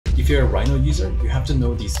you're a Rhino user, you have to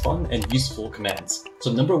know these fun and useful commands. So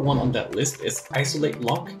number one on that list is isolate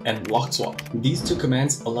lock and lock swap. These two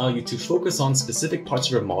commands allow you to focus on specific parts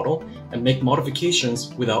of your model and make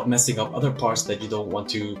modifications without messing up other parts that you don't want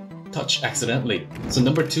to touch accidentally. So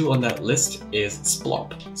number two on that list is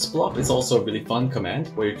splop. Splop is also a really fun command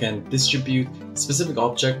where you can distribute specific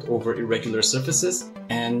object over irregular surfaces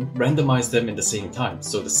and randomize them in the same time.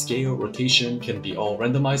 So the scale, rotation can be all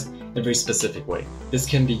randomized in a very specific way. This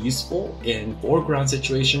can be useful in foreground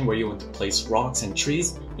situation where you want to place rocks and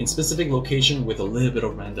trees in specific location with a little bit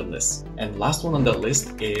of randomness. And last one on that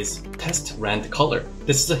list is test rand color.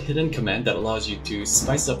 This is a hidden command that allows you to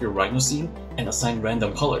spice up your Rhino scene and assign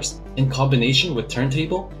random colors. In combination with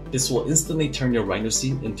turntable, this will instantly turn your Rhino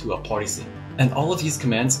scene into a party scene. And all of these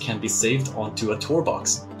commands can be saved onto a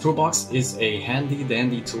toolbox. Toolbox is a handy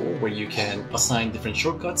dandy tool where you can assign different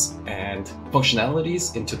shortcuts and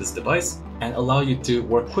functionalities into this device and allow you to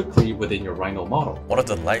work quickly within your Rhino model. One of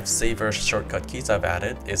the lifesaver shortcut keys I've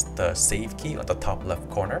added is the save key on the top left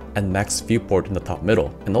corner and max viewport in the top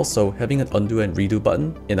middle. And also having an undo and redo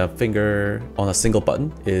button in a finger on a single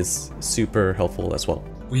button is super helpful as well.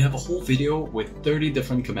 We have a whole video with 30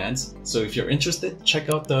 different commands, so if you're interested, check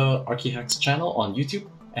out the ArchiHacks channel on YouTube,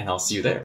 and I'll see you there.